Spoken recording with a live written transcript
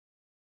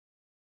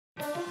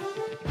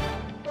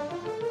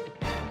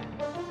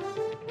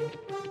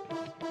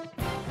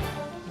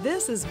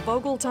This is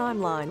Vogtle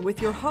Timeline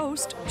with your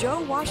host,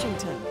 Joe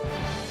Washington.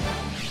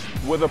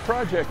 With a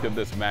project of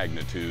this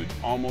magnitude,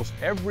 almost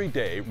every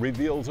day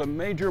reveals a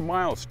major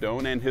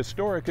milestone and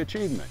historic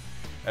achievement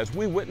as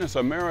we witness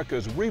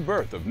America's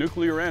rebirth of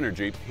nuclear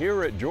energy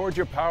here at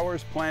Georgia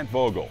Power's Plant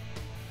Vogtle.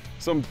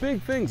 Some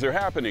big things are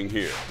happening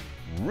here,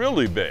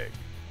 really big.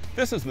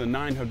 This is the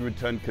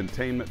 900-ton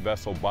containment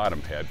vessel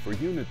bottom head for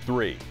Unit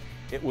 3.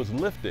 It was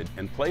lifted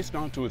and placed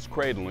onto its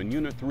cradle in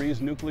Unit 3's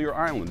nuclear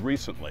island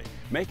recently,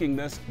 making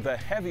this the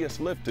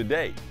heaviest lift to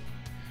date.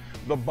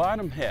 The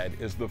bottom head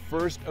is the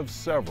first of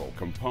several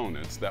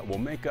components that will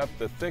make up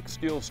the thick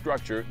steel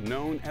structure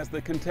known as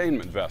the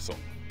containment vessel.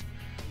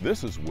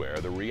 This is where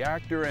the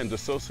reactor and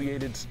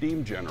associated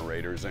steam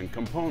generators and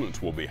components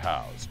will be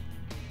housed.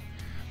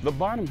 The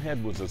bottom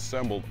head was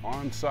assembled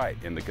on-site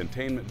in the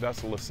containment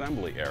vessel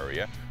assembly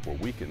area, where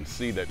we can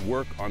see that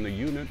work on the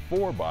Unit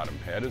 4 bottom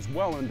head is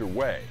well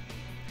underway.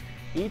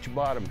 Each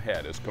bottom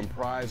head is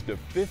comprised of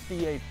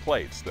 58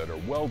 plates that are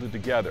welded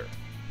together.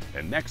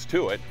 And next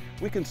to it,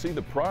 we can see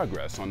the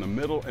progress on the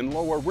middle and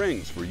lower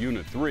rings for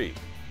Unit 3.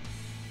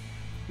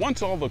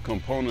 Once all the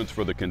components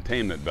for the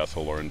containment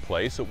vessel are in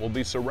place, it will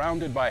be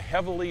surrounded by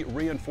heavily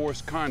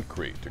reinforced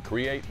concrete to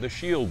create the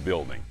shield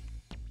building.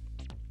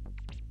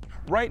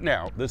 Right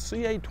now, the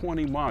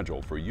CA-20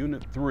 module for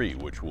Unit 3,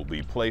 which will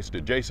be placed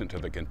adjacent to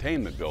the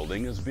containment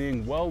building, is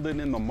being welded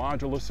in the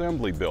module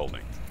assembly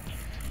building.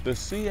 The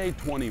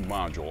CA-20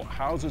 module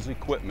houses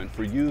equipment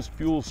for used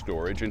fuel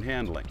storage and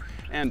handling,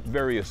 and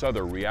various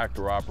other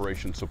reactor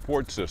operation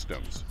support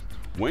systems.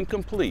 When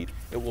complete,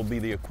 it will be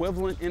the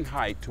equivalent in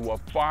height to a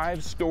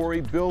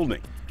 5-story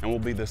building and will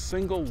be the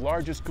single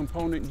largest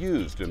component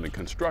used in the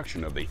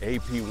construction of the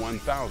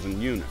AP1000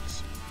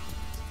 units.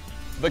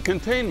 The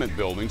containment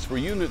buildings for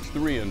Units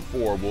 3 and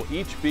 4 will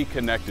each be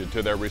connected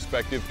to their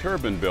respective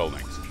turbine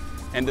buildings.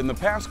 And in the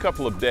past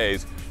couple of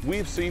days,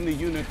 we've seen the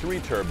Unit 3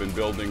 turbine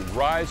building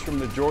rise from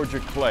the Georgia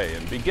clay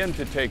and begin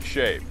to take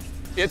shape.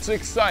 It's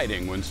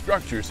exciting when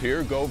structures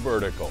here go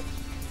vertical.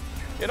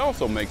 It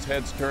also makes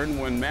heads turn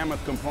when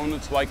mammoth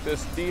components like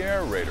this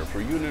de-aerator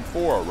for Unit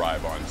 4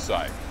 arrive on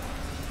site.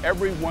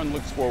 Everyone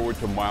looks forward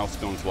to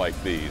milestones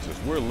like these as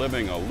we're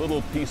living a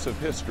little piece of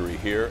history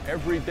here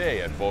every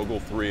day at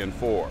Vogtle 3 and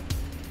 4.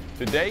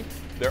 To date,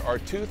 there are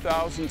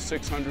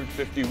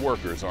 2,650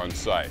 workers on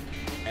site,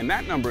 and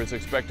that number is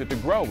expected to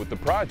grow with the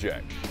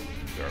project.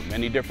 There are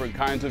many different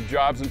kinds of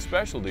jobs and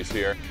specialties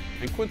here,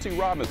 and Quincy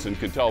Robinson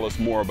can tell us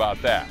more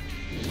about that.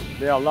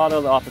 There are a lot of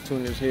other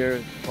opportunities here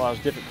as far as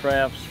different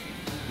crafts.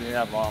 We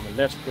have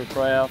electrical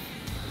craft,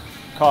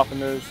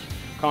 carpenters,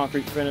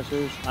 concrete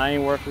finishers,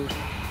 iron workers,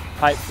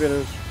 pipe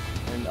fitters,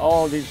 and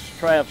all these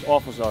crafts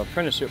offers an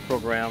apprenticeship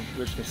program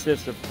which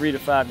consists of 3 to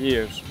 5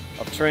 years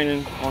of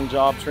training,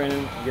 on-job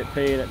training, get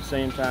paid at the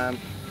same time,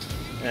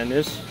 and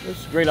it's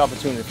a great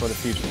opportunity for the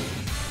future.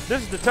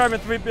 This is the Turbine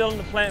 3 building,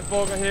 the Plant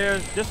Vogtle here.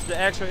 This is the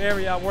actual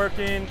area I work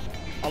in,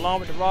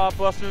 along with the rod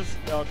busters,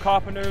 the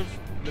carpenters,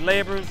 the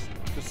laborers,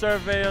 the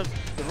surveyors.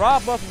 The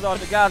rod busters are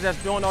the guys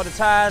that's doing all the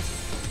ties.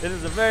 It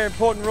is a very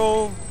important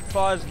role as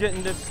far as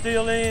getting this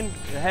steel in.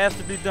 It has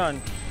to be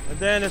done. And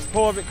then it's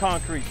poured with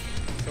concrete,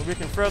 so we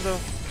can further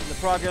the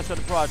progress of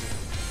the project.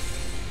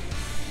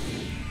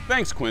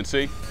 Thanks,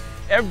 Quincy.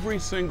 Every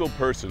single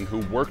person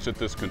who works at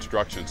this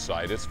construction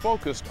site is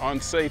focused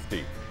on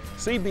safety.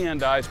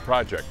 CB&I's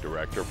project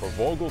director for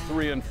Vogtle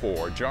 3 and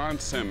 4, John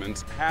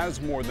Simmons, has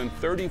more than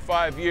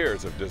 35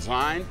 years of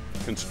design,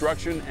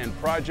 construction, and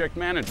project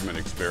management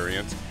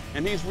experience,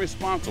 and he's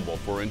responsible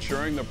for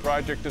ensuring the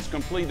project is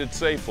completed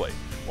safely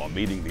while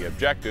meeting the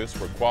objectives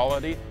for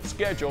quality,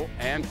 schedule,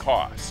 and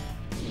cost.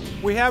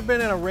 We have been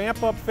in a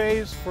ramp-up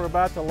phase for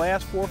about the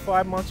last 4 or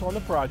 5 months on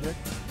the project.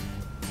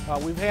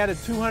 We've added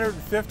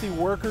 250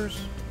 workers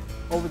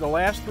over the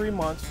last 3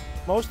 months.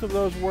 Most of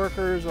those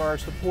workers are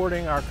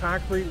supporting our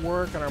concrete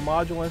work and our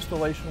module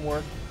installation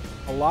work.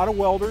 A lot of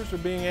welders are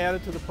being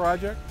added to the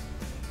project,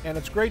 and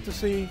it's great to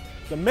see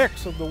the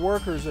mix of the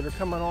workers that are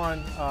coming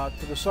on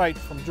to the site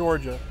from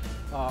Georgia.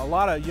 A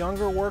lot of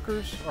younger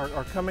workers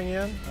are coming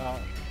in,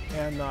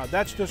 and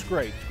that's just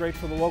great. It's great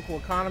for the local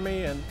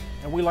economy, and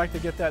we like to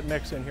get that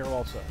mix in here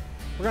also.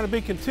 We're going to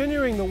be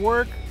continuing the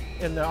work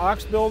in the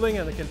AUX building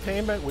and the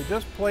containment. We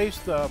just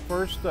placed the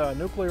first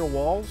nuclear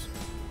walls.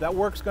 That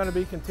work's going to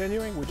be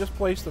continuing. We just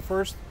placed the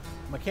first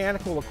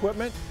mechanical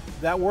equipment.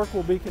 That work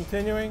will be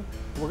continuing.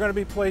 We're going to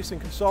be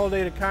placing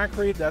consolidated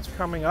concrete. That's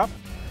coming up.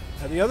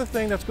 The other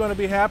thing that's going to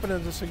be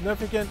happening that's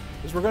significant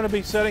is we're going to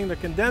be setting the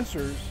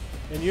condensers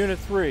in Unit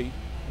 3,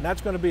 and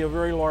that's going to be a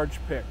very large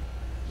pick.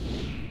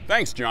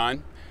 Thanks,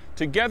 John.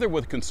 Together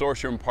with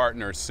consortium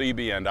partner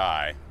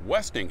CB&I,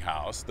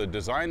 Westinghouse, the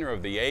designer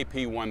of the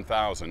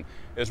AP1000,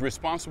 is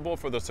responsible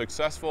for the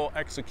successful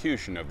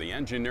execution of the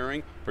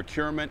engineering,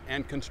 procurement,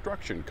 and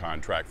construction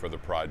contract for the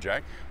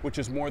project, which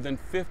is more than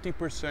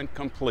 50%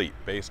 complete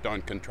based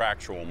on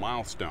contractual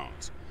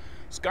milestones.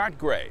 Scott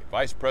Gray,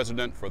 Vice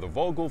President for the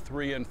Vogtle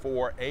 3 and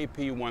 4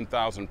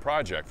 AP1000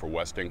 project for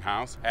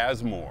Westinghouse,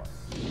 has more.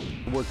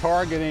 We're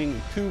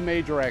targeting 2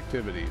 major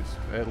activities,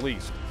 at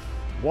least.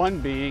 One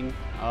being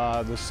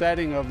the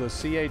setting of the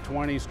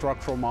CA-20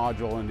 structural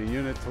module into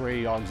Unit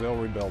 3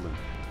 auxiliary building.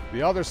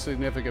 The other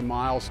significant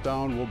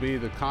milestone will be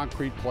the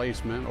concrete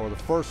placement, or the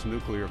first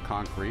nuclear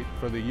concrete,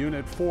 for the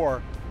Unit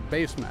 4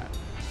 base mat.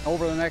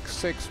 Over the next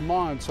 6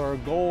 months, our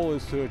goal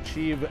is to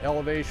achieve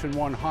elevation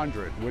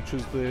 100, which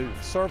is the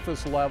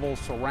surface level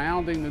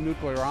surrounding the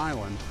nuclear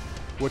island,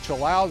 which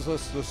allows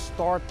us to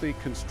start the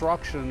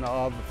construction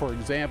of, for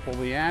example,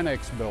 the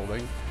annex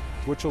building,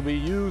 which will be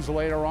used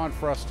later on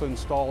for us to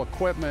install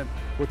equipment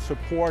which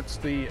supports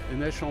the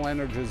initial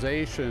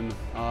energization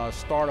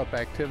startup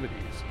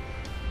activities.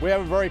 We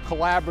have a very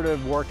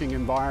collaborative working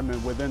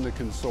environment within the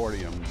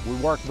consortium. We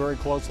work very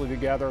closely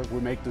together.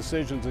 We make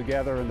decisions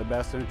together in the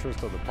best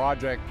interest of the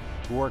project.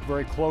 We work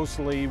very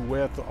closely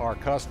with our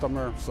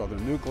customer,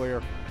 Southern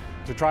Nuclear,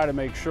 to try to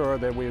make sure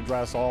that we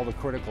address all the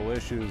critical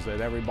issues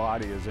that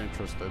everybody is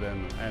interested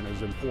in and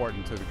is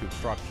important to the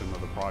construction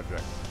of the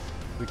project.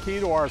 The key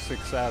to our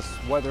success,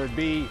 whether it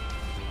be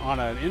on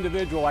an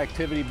individual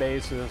activity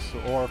basis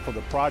or for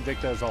the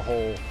project as a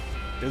whole,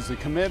 is the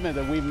commitment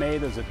that we've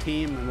made as a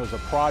team and as a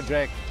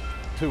project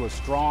to a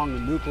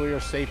strong nuclear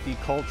safety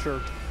culture,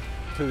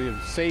 to the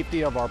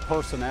safety of our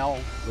personnel,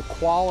 the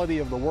quality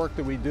of the work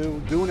that we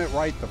do, doing it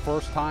right the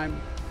first time,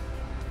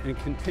 and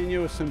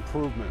continuous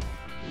improvement.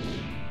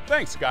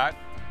 Thanks, Scott.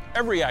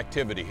 Every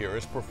activity here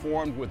is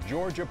performed with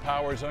Georgia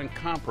Power's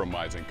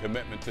uncompromising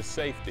commitment to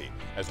safety,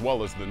 as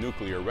well as the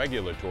Nuclear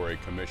Regulatory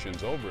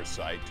Commission's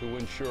oversight to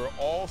ensure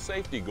all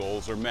safety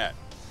goals are met.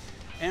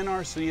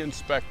 NRC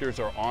inspectors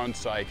are on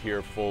site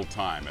here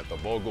full-time at the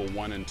Vogtle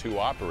 1 and 2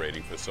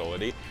 operating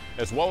facility,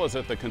 as well as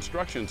at the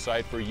construction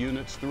site for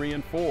Units 3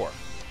 and 4.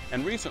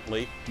 And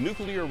recently,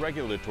 Nuclear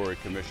Regulatory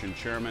Commission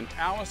Chairman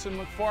Allison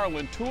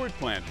McFarland toured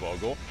Plant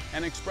Vogtle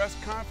and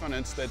expressed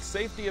confidence that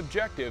safety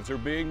objectives are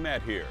being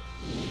met here.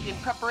 In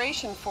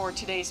preparation for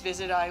today's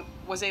visit, I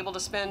was able to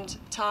spend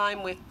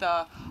time with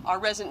our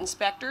resident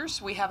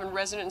inspectors. We have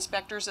resident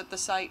inspectors at the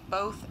site,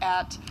 both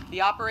at the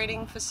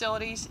operating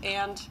facilities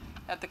and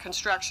at the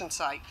construction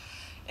site.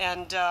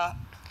 And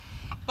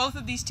both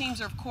of these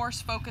teams are, of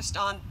course, focused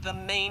on the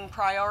main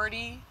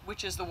priority,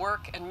 which is the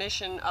work and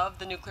mission of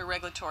the Nuclear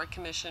Regulatory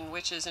Commission,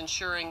 which is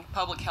ensuring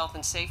public health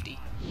and safety.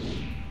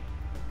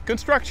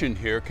 Construction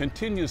here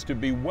continues to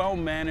be well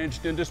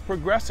managed and is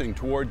progressing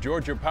toward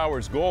Georgia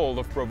Power's goal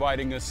of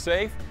providing a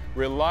safe,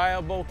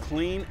 reliable,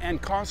 clean,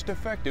 and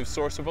cost-effective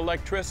source of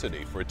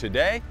electricity for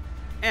today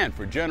and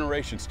for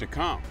generations to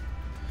come.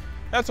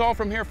 That's all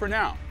from here for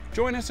now.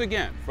 Join us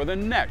again for the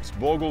next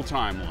Vogtle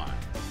Timeline.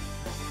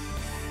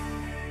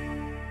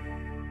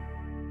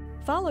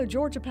 Follow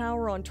Georgia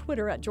Power on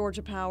Twitter at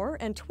Georgia Power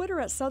and Twitter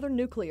at Southern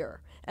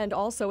Nuclear, and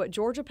also at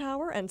Georgia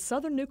Power and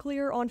Southern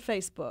Nuclear on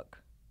Facebook.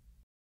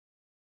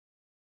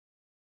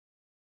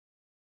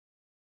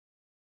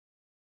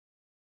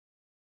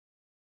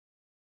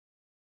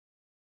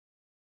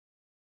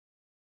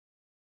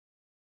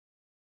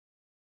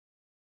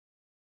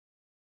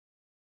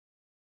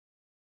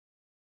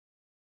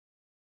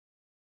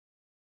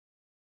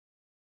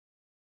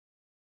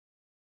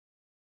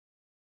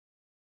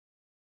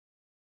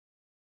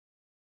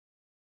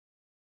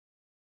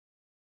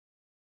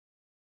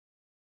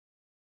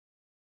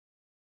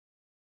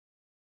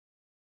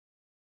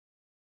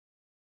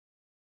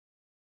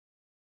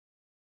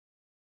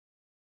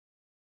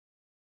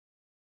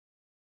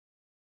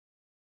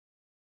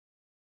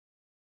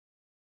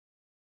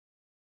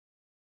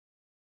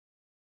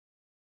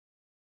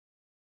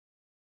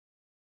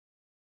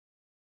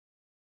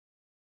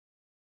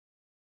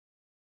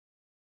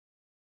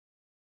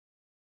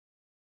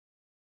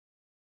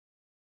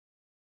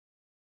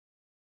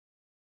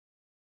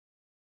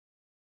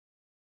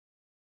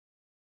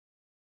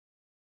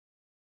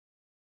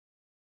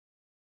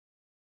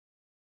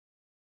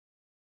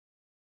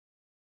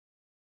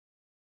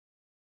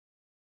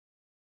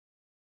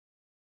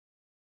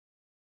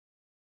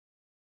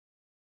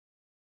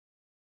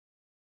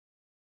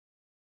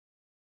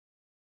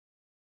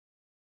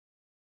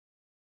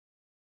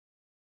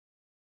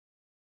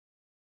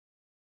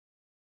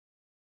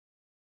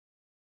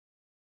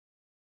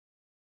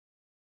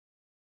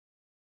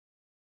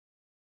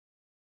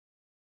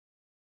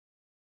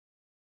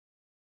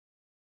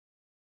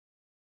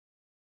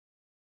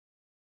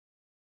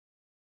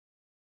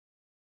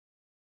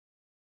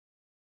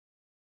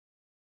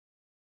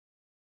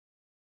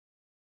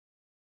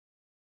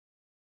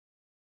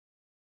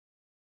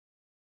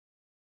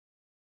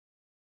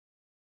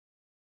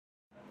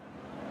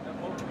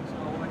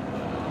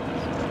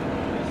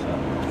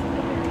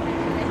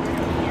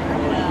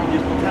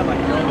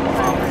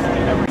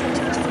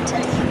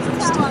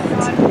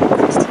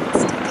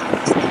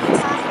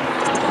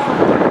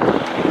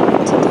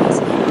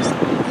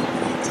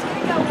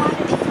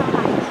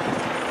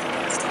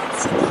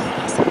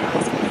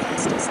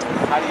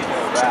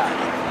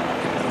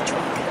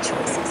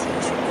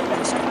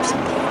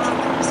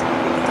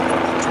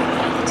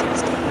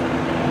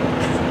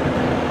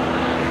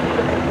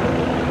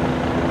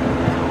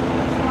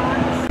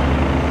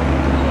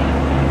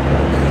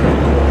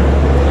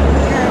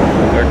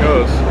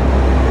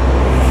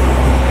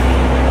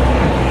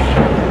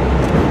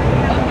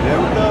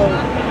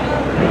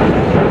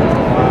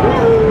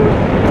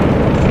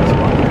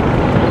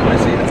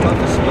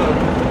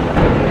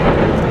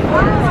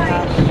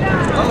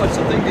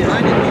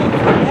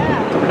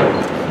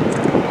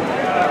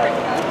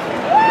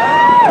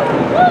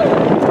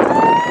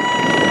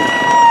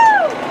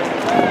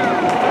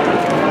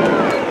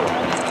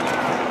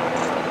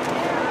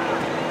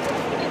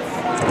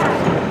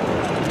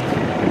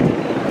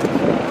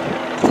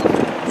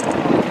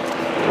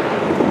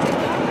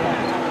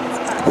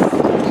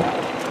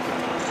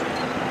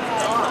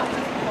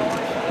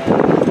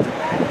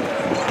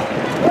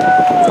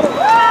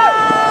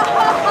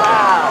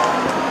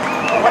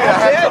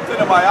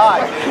 my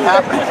eye. It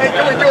happened. Hey,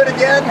 can we do it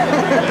again?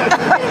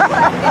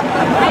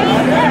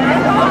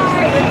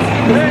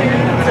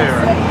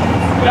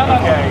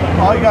 Okay.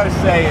 All you gotta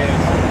say is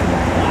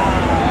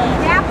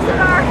Lapse in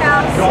our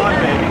house. gone,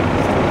 baby.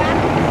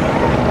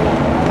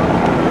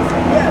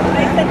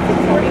 They said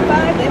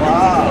 6:45. They said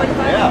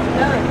 6:45. Yeah.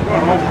 Done.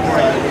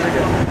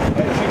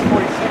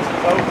 6:46 is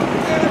over.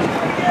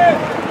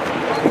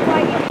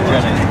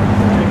 Jenny.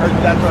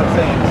 That's what I'm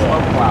saying.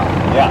 Smoke cloud.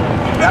 Yeah.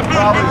 That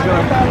probably is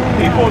gonna.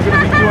 People are gonna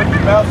be doing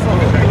Melso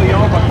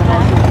Leon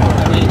commercials.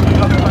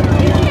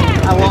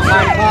 I want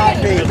my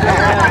coffee.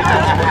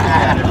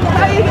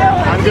 How you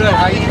doing? I'm good.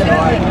 How you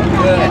doing?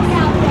 Good.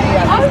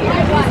 Oh, you're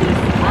kidding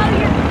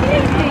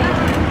me.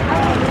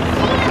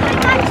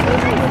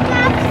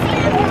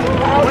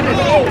 What is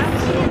it?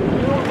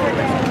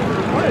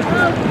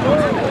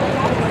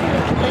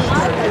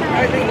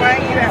 Why are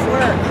you at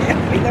work?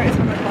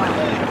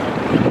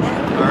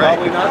 All right.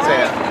 Probably not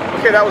that.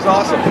 Okay, that was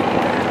awesome.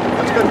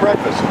 That's good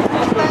breakfast.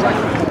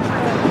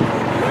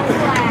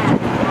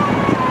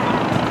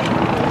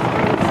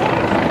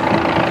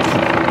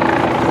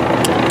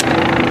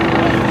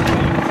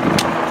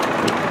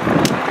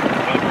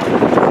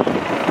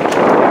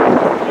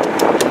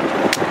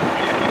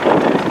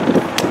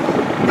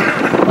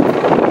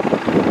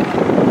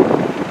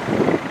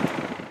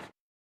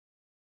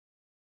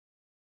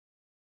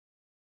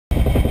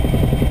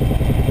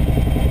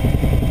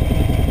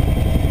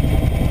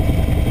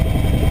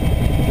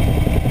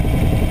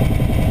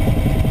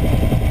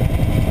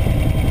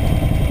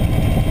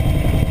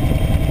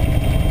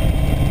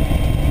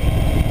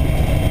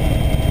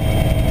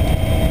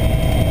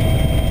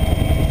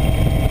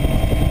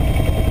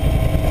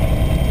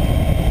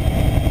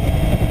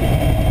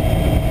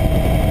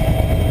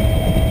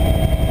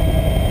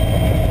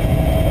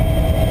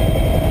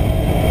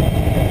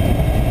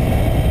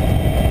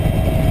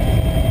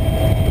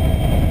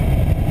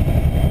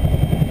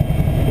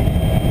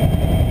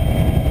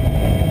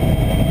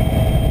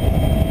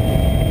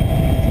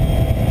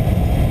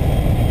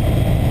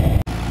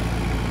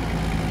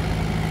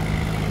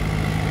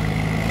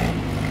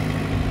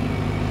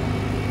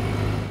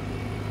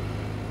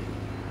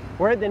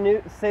 We're at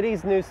the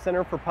city's new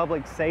Center for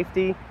Public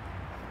Safety.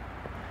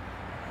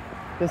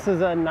 This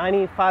is a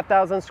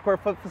 95,000 square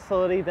foot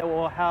facility that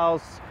will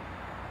house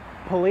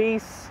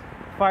police,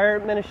 fire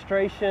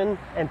administration,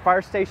 and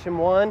Fire Station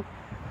 1.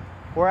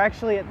 We're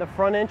actually at the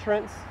front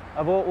entrance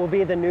of what will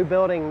be the new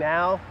building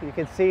now. You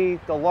can see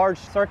the large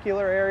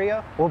circular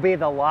area will be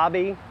the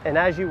lobby, and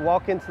as you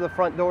walk into the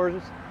front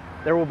doors,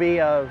 there will be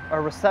a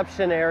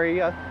reception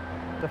area.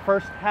 The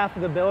first half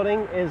of the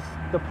building is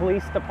the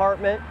police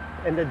department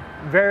and the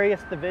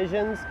various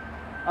divisions.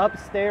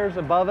 Upstairs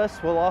above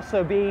us will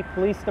also be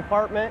police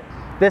department.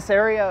 This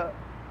area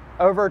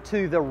over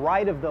to the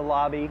right of the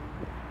lobby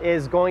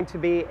is going to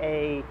be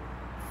a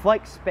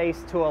flex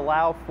space to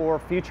allow for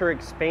future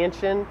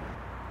expansion.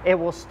 It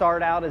will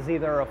start out as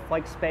either a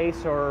flex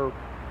space or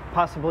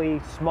possibly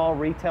small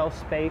retail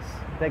space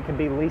that can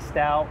be leased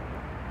out.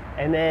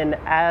 And then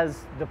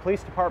as the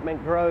police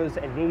department grows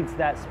and needs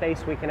that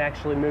space, we can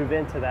actually move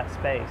into that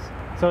space.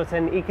 So it's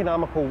an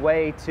economical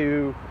way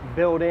to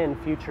build in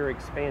future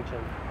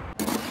expansion.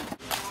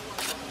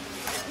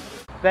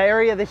 The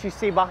area that you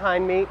see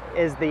behind me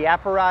is the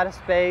apparatus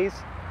bays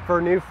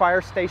for new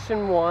Fire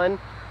Station 1.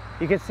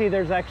 You can see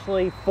there's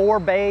actually 4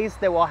 bays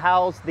that will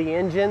house the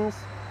engines.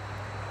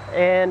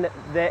 And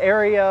the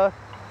area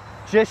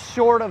just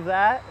short of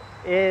that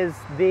is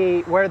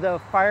where the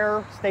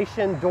fire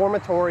station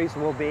dormitories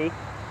will be.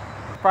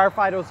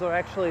 Firefighters will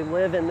actually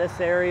live in this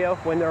area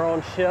when they're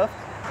on shift.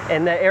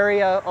 And the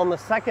area on the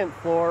second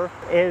floor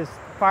is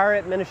fire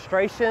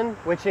administration,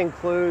 which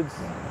includes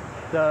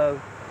the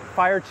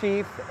fire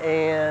chief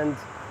and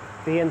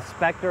the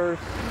inspectors.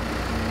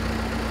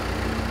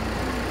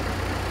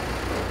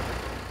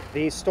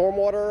 The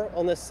stormwater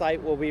on this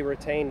site will be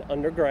retained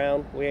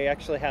underground. We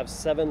actually have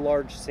 7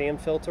 large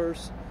sand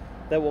filters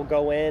that will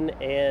go in,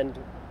 and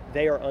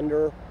they are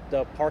under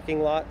the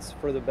parking lots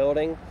for the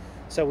building.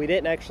 So we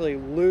didn't actually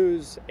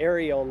lose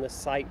area on this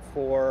site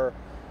for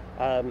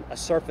a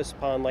surface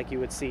pond like you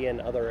would see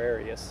in other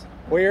areas.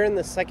 We're in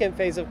the second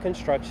phase of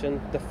construction.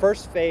 The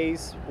first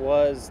phase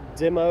was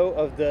demo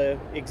of the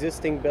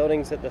existing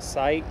buildings at the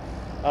site.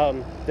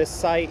 This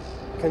site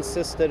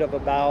consisted of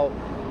about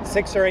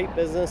 6 or 8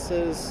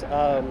 businesses,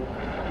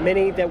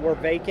 many that were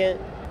vacant.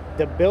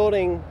 The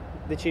building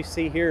that you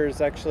see here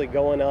is actually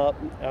going up.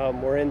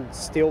 We're in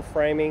steel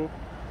framing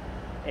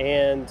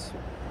and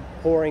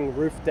pouring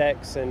roof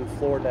decks and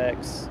floor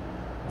decks.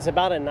 It's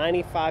about a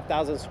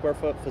 95,000 square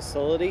foot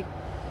facility,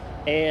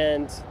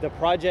 and the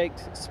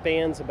project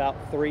spans about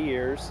 3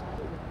 years.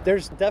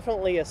 There's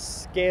definitely a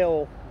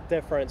scale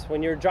difference.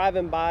 When you're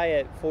driving by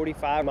at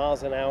 45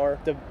 miles an hour,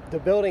 the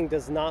building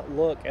does not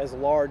look as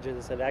large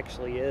as it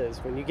actually is.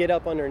 When you get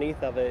up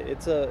underneath of it,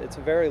 it's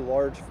a very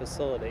large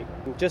facility.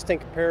 Just in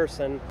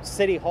comparison,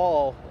 City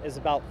Hall is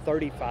about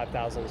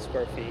 35,000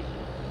 square feet.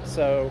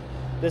 So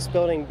This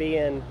building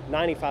being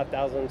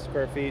 95,000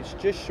 square feet is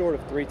just short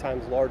of 3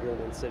 times larger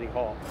than City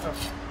Hall.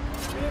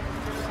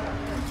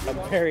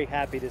 I'm very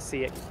happy to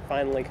see it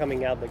finally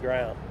coming out of the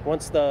ground.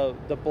 Once the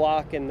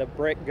block and the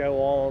brick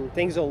go on,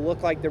 things will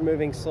look like they're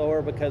moving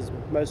slower because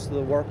most of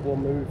the work will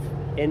move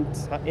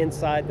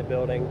inside the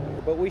building,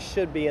 but we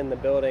should be in the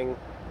building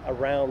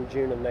around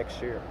June of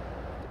next year.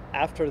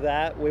 After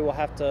that, we will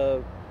have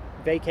to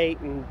vacate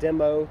and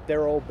demo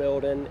their old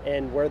building,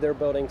 and where their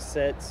building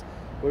sits,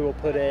 we will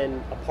put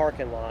in a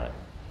parking lot.